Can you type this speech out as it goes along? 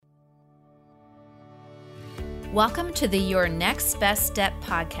Welcome to the Your Next Best Step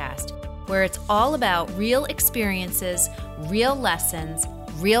podcast, where it's all about real experiences, real lessons,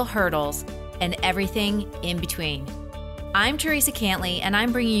 real hurdles, and everything in between. I'm Teresa Cantley, and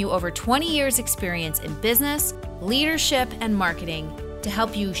I'm bringing you over 20 years experience in business, leadership, and marketing to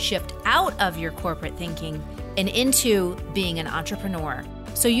help you shift out of your corporate thinking and into being an entrepreneur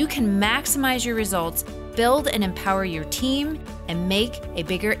so you can maximize your results, build and empower your team, and make a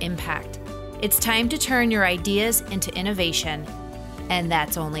bigger impact. It's time to turn your ideas into innovation, and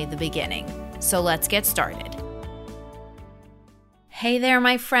that's only the beginning. So let's get started. Hey there,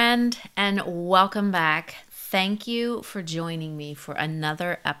 my friend, and welcome back. Thank you for joining me for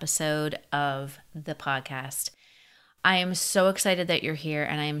another episode of the podcast. I am so excited that you're here,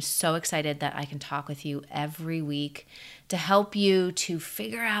 and I am so excited that I can talk with you every week to help you to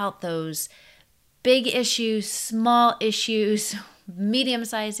figure out those big issues, small issues,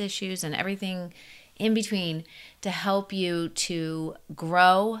 medium-sized issues, and everything in between to help you to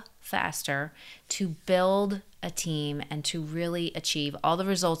grow faster, to build a team, and to really achieve all the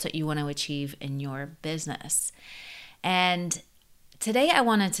results that you want to achieve in your business. And today I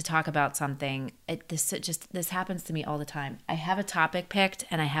wanted to talk about something. This happens to me all the time. I have a topic picked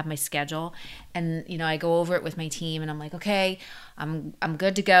and I have my schedule, and I go over it with my team, and I'm like, okay, I'm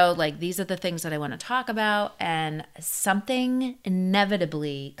good to go. Like, these are the things that I want to talk about, and something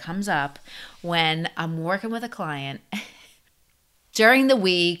inevitably comes up when I'm working with a client during the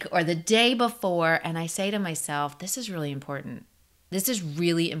week or the day before, and I say to myself, this is really important. This is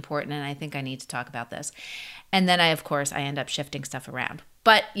really important, and I think I need to talk about this. And then I end up shifting stuff around.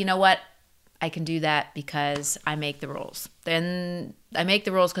 But you know what? I can do that because I make the rules. Then I make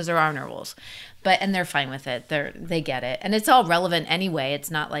the rules because there are no rules. And they're fine with it. They get it. And it's all relevant anyway.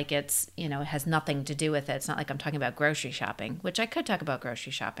 It's not like it has nothing to do with it. It's not like I'm talking about grocery shopping, which I could talk about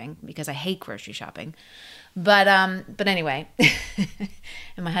grocery shopping because I hate grocery shopping. But anyway,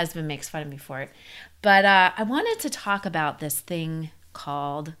 and my husband makes fun of me for it. But I wanted to talk about this thing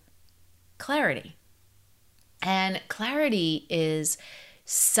called clarity. And clarity is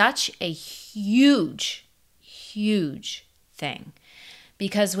such a huge, huge thing,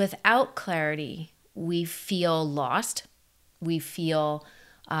 because without clarity, we feel lost. We feel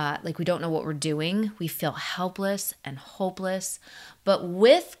like we don't know what we're doing. We feel helpless and hopeless. But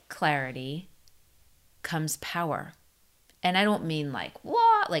with clarity comes power. And I don't mean like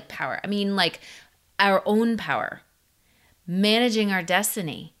power. I mean like our own power, managing our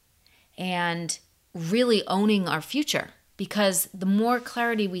destiny, and really owning our future. Because the more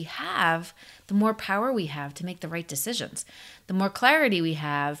clarity we have, the more power we have to make the right decisions. The more clarity we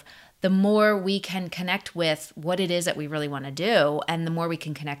have, the more we can connect with what it is that we really want to do, and the more we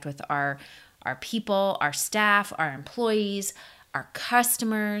can connect with our people, our staff, our employees, our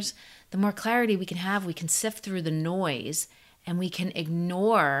customers. The more clarity we can have, we can sift through the noise, and we can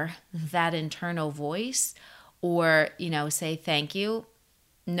ignore that internal voice, or say thank you,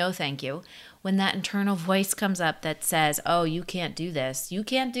 no thank you, when that internal voice comes up that says, oh, you can't do this, you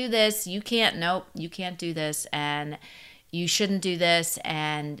can't do this, you can't do this, and you shouldn't do this,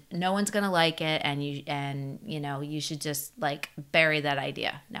 and no one's gonna like it, and you should just bury that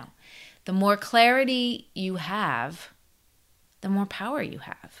idea. No. The more clarity you have, the more power you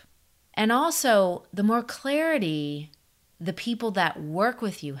have. And also, the more clarity the people that work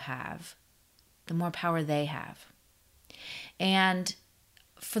with you have, the more power they have. And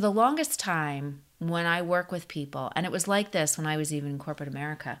for the longest time, when I work with people, and it was like this when I was even in corporate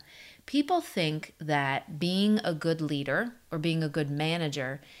America, people think that being a good leader or being a good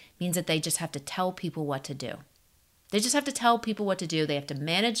manager means that they just have to tell people what to do. They just have to tell people what to do. They have to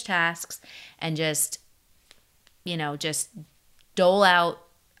manage tasks and just dole out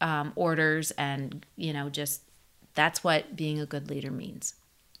orders, and that's what being a good leader means.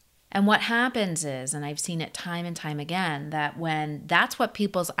 And what happens is, and I've seen it time and time again, that when that's what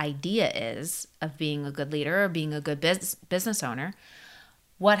people's idea is of being a good leader or being a good business owner,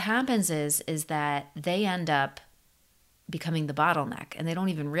 what happens is that they end up becoming the bottleneck, and they don't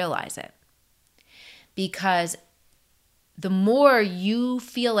even realize it. Because the more you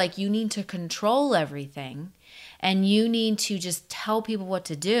feel like you need to control everything, and you need to just tell people what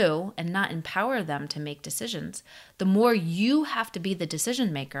to do and not empower them to make decisions, the more you have to be the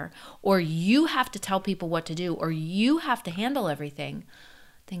decision maker, or you have to tell people what to do, or you have to handle everything,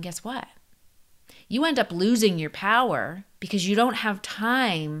 then guess what? You end up losing your power because you don't have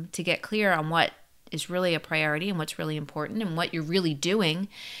time to get clear on what is really a priority and what's really important and what you're really doing,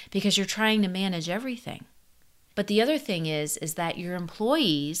 because you're trying to manage everything. But the other thing is that your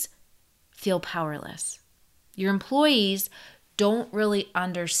employees feel powerless. Your employees don't really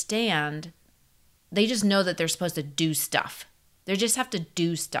understand they just know that they're supposed to do stuff. They just have to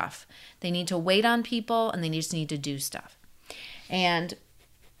do stuff. They need to wait on people and they just need to do stuff. And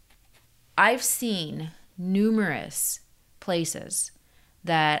I've seen numerous places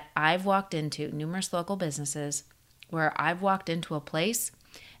that I've walked into, numerous local businesses, where I've walked into a place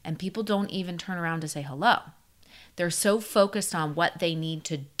and people don't even turn around to say hello. They're so focused on what they need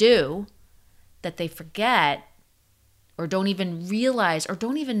to do that they forget or don't even realize or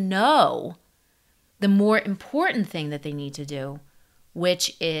don't even know the more important thing that they need to do,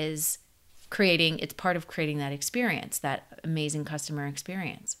 which is it's part of creating that experience, that amazing customer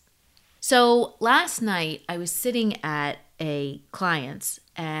experience. So last night I was sitting at a client's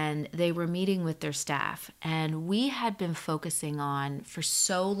and they were meeting with their staff, and we had been focusing on for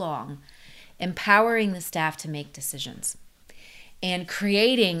so long empowering the staff to make decisions and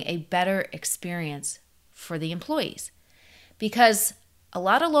creating a better experience for the employees. Because a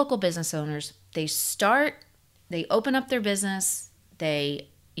lot of local business owners, they open up their business,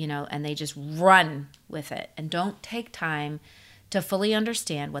 and they just run with it and don't take time to fully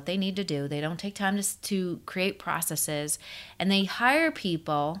understand what they need to do. They don't take time to create processes, and they hire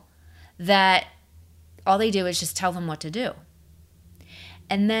people that all they do is just tell them what to do.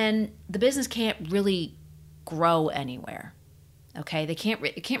 And then the business can't really grow anywhere. Okay? It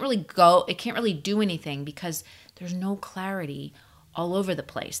can't really do anything because there's no clarity all over the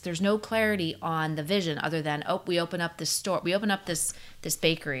place. There's no clarity on the vision other than, we open up this store, we open up this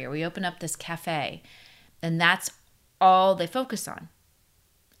bakery, or we open up this cafe. And that's all they focus on.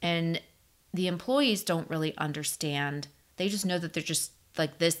 And the employees don't really understand. They just know that they're just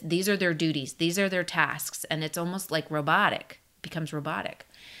like this. These are their duties. These are their tasks. And it's almost like becomes robotic.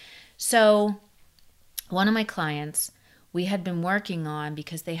 So one of my clients, we had been working on,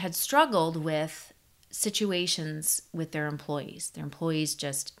 because they had struggled with situations with their employees. Their employees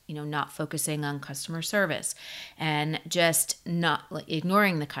just, not focusing on customer service and just not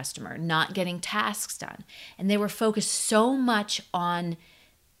ignoring the customer, not getting tasks done. And they were focused so much on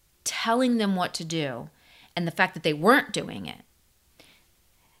telling them what to do and the fact that they weren't doing it.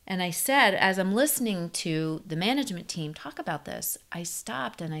 And I said, as I'm listening to the management team talk about this, I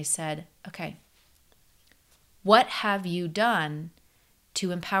stopped and I said, okay, what have you done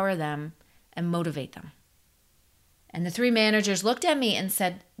to empower them and motivate them? And the three managers looked at me and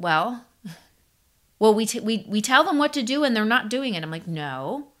said, well, we tell them what to do and they're not doing it. I'm like,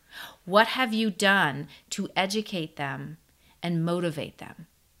 no. What have you done to educate them and motivate them?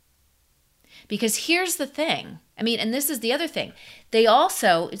 Because here's the thing. And this is the other thing. They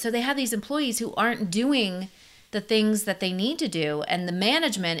have these employees who aren't doing the things that they need to do, and the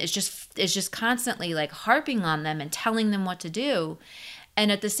management is just constantly like harping on them and telling them what to do.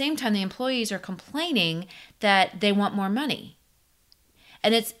 And at the same time, the employees are complaining that they want more money.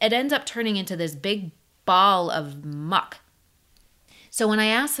 And it ends up turning into this big ball of muck. So when I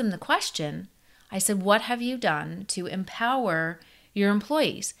asked them the question, I said, what have you done to empower your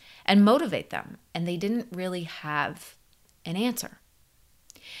employees and motivate them? And they didn't really have an answer.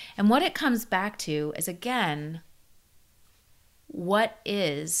 And what it comes back to is, again, what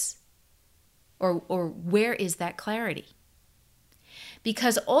is or where is that clarity?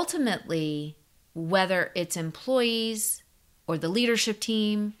 Because ultimately, whether it's employees or the leadership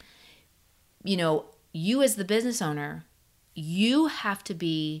team, you as the business owner, you have to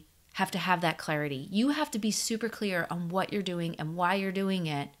have that clarity. You have to be super clear on what you're doing and why you're doing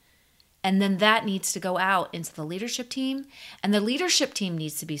it. And then that needs to go out into the leadership team, and the leadership team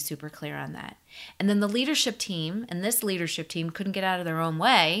needs to be super clear on that. And then the leadership team and this leadership team couldn't get out of their own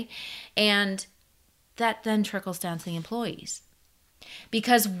way, and that then trickles down to the employees.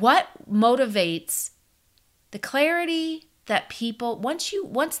 Because what motivates the clarity that people, once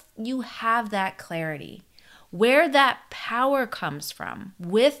you have that clarity, where that power comes from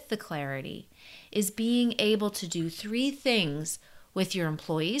with the clarity is being able to do three things with your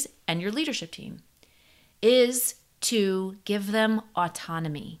employees and your leadership team, is to give them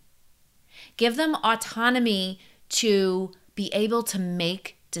autonomy. Give them autonomy to be able to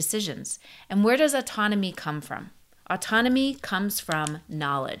make decisions. And where does autonomy come from? Autonomy comes from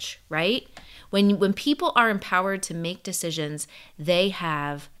knowledge, right? When people are empowered to make decisions, they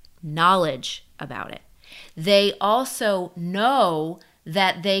have knowledge about it. They also know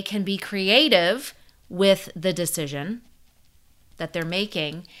that they can be creative with the decision that they're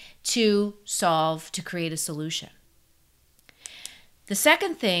making to create a solution. The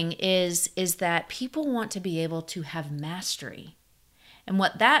second thing is that people want to be able to have mastery. And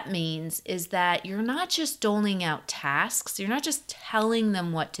what that means is that you're not just doling out tasks, you're not just telling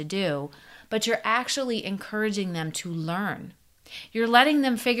them what to do, but you're actually encouraging them to learn. You're letting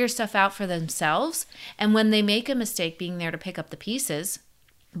them figure stuff out for themselves. And when they make a mistake, being there to pick up the pieces,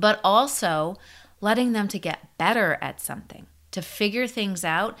 but also letting them to get better at something, to figure things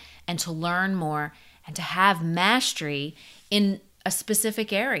out and to learn more and to have mastery in a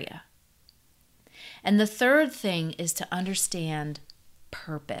specific area. And the third thing is to understand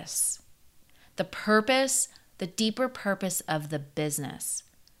purpose. The purpose, the deeper purpose of the business.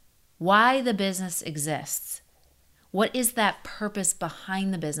 Why the business exists. What is that purpose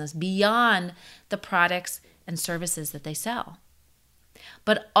behind the business beyond the products and services that they sell?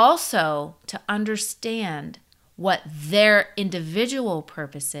 But also to understand what their individual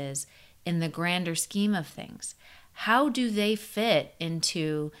purpose is in the grander scheme of things. How do they fit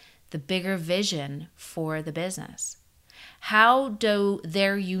into the bigger vision for the business? How do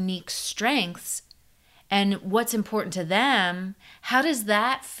their unique strengths and what's important to them, how does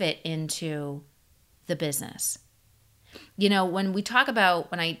that fit into the business? You know, when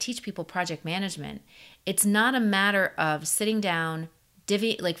I teach people project management, it's not a matter of sitting down,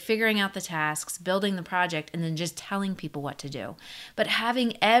 figuring out the tasks, building the project, and then just telling people what to do. But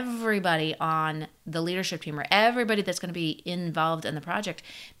having everybody on the leadership team or everybody that's going to be involved in the project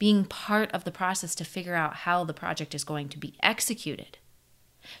being part of the process to figure out how the project is going to be executed.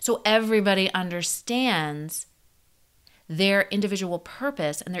 So everybody understands their individual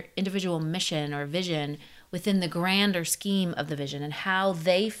purpose and their individual mission or vision within the grander scheme of the vision and how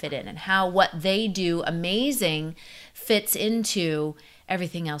they fit in and how what they do amazing fits into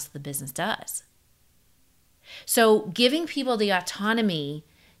everything else the business does. So giving people the autonomy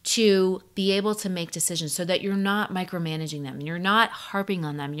to be able to make decisions so that you're not micromanaging them, you're not harping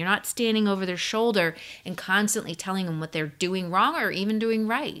on them, you're not standing over their shoulder and constantly telling them what they're doing wrong or even doing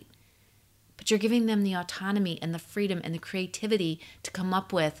right. But you're giving them the autonomy and the freedom and the creativity to come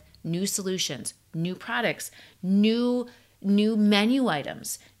up with new solutions, new products, new menu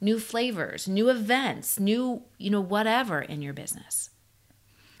items, new flavors, new events, new, whatever in your business.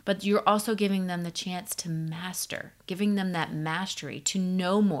 But you're also giving them the chance to master, giving them that mastery, to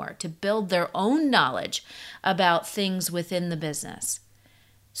know more, to build their own knowledge about things within the business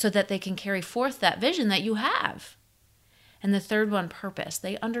so that they can carry forth that vision that you have. And the third one, purpose.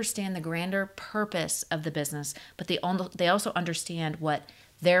 They understand the grander purpose of the business, but they also understand what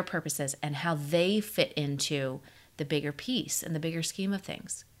their purpose is and how they fit into the bigger piece and the bigger scheme of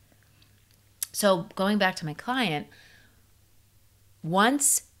things. So going back to my client,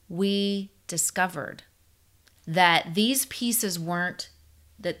 once we discovered that these pieces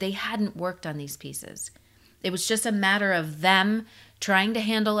that they hadn't worked on these pieces, it was just a matter of them trying to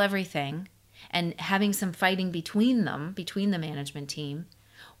handle everything and having some fighting between the management team.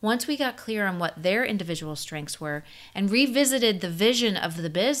 Once we got clear on what their individual strengths were and revisited the vision of the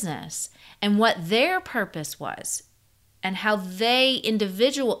business and what their purpose was and how they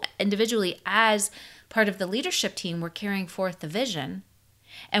individually as part of the leadership team were carrying forth the vision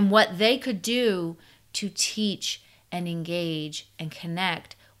and what they could do to teach and engage and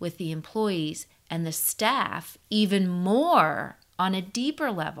connect with the employees and the staff even more on a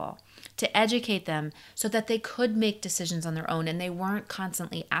deeper level, to educate them so that they could make decisions on their own and they weren't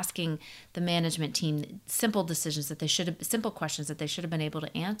constantly asking the management team simple questions that they should have been able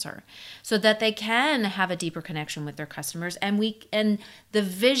to answer, so that they can have a deeper connection with their customers and the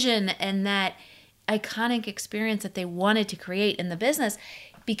vision and that iconic experience that they wanted to create in the business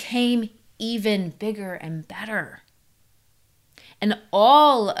became even bigger and better. And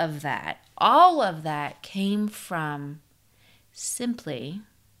all of that came from simply,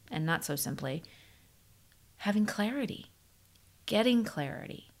 and not so simply, having clarity, getting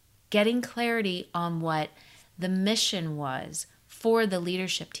clarity on what the mission was for the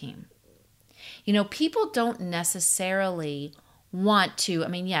leadership team. People don't necessarily want to,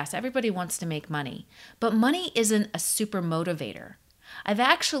 yes, everybody wants to make money, but money isn't a super motivator. I've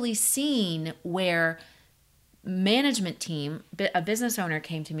actually seen where management team, a business owner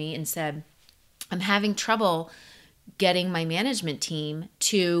came to me and said, I'm having trouble getting my management team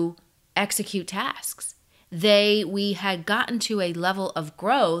to execute tasks. We had gotten to a level of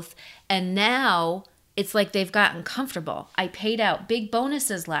growth and now it's like they've gotten comfortable. I paid out big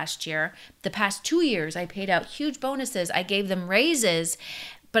bonuses last year. The past 2 years, I paid out huge bonuses. I gave them raises,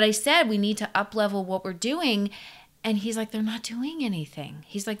 but I said we need to up-level what we're doing. And he's like, they're not doing anything.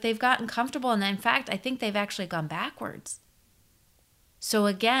 He's like, they've gotten comfortable. And in fact, I think they've actually gone backwards. So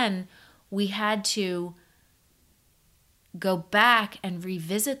again, we had to go back and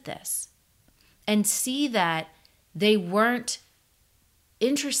revisit this and see that they weren't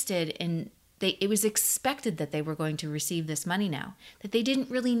interested in it was expected that they were going to receive this money now, that they didn't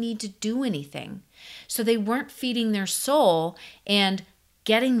really need to do anything. So they weren't feeding their soul and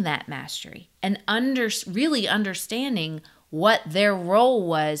getting that mastery and really understanding what their role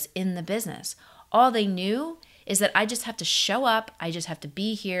was in the business. All they knew is that I just have to show up, I just have to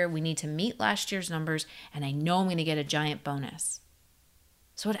be here, we need to meet last year's numbers, and I know I'm going to get a giant bonus.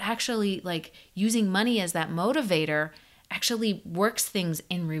 So it actually, like, using money as that motivator actually works things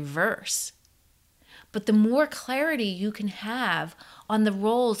in reverse. But the more clarity you can have on the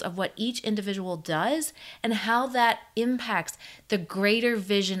roles of what each individual does and how that impacts the greater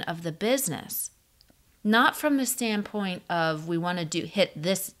vision of the business, not from the standpoint of we want to hit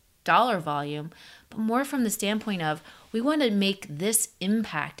this dollar volume, but more from the standpoint of we want to make this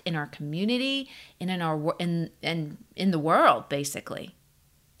impact in our community and in the world, basically.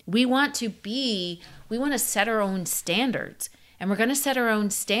 We want to set our own standards. And we're going to set our own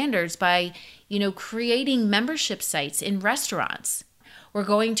standards by, creating membership sites in restaurants. We're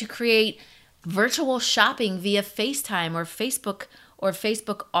going to create virtual shopping via FaceTime or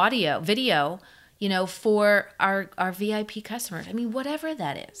Facebook audio, video, for our VIP customers. I mean, whatever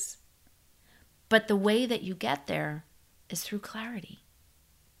that is. But the way that you get there is through clarity.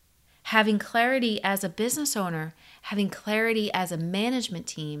 Having clarity as a business owner, having clarity as a management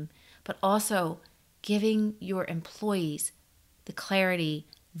team, but also giving your employees the clarity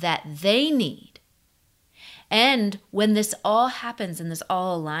that they need. And when this all happens and this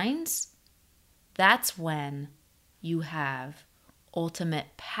all aligns, that's when you have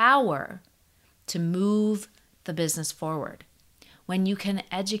ultimate power to move the business forward. When you can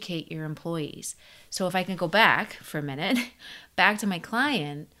educate your employees. So if I can go back for a minute, back to my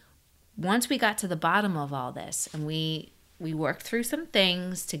client, once we got to the bottom of all this and we worked through some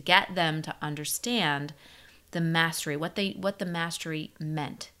things to get them to understand the mastery, what the mastery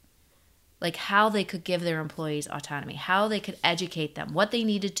meant, like how they could give their employees autonomy, how they could educate them, what they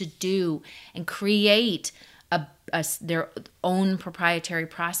needed to do and create their own proprietary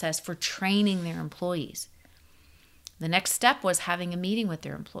process for training their employees. The next step was having a meeting with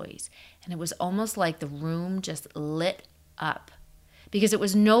their employees. And it was almost like the room just lit up because it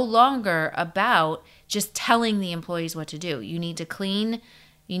was no longer about just telling the employees what to do. You need to clean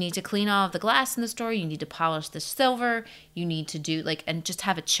all of the glass in the store. You need to polish the silver. You need to do and just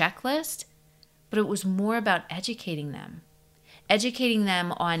have a checklist. But it was more about educating them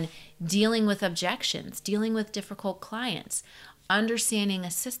on dealing with objections, dealing with difficult clients, understanding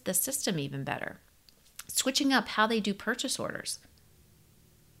the system even better. Switching up how they do purchase orders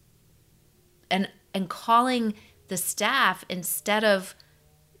and calling the staff instead of,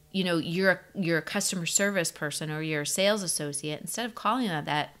 you're a customer service person or you're a sales associate, instead of calling them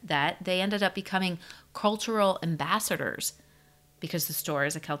that they ended up becoming cultural ambassadors because the store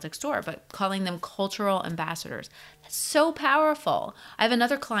is a Celtic store, but calling them cultural ambassadors. That's so powerful. I have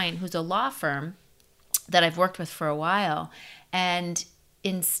another client who's a law firm that I've worked with for a while, and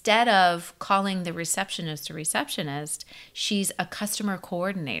instead of calling the receptionist a receptionist, she's a customer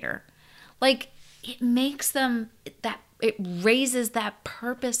coordinator. It makes them it raises that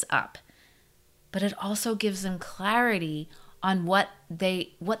purpose up, but it also gives them clarity on what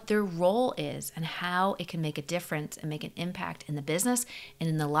their role is and how it can make a difference and make an impact in the business and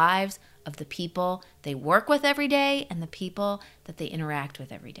in the lives of the people they work with every day and the people that they interact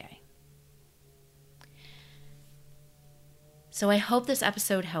with every day. So I hope this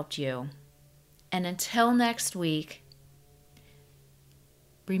episode helped you. And until next week,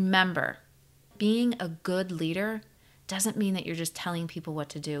 remember, being a good leader doesn't mean that you're just telling people what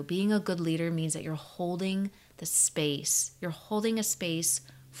to do. Being a good leader means that you're holding the space. You're holding a space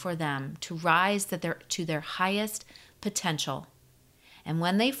for them to rise to their highest potential. And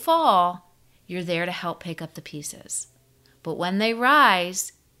when they fall, you're there to help pick up the pieces. But when they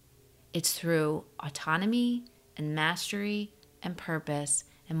rise, it's through autonomy and mastery and purpose,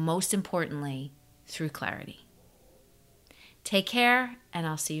 and most importantly, through clarity. Take care, and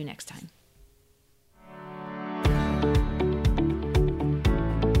I'll see you next time.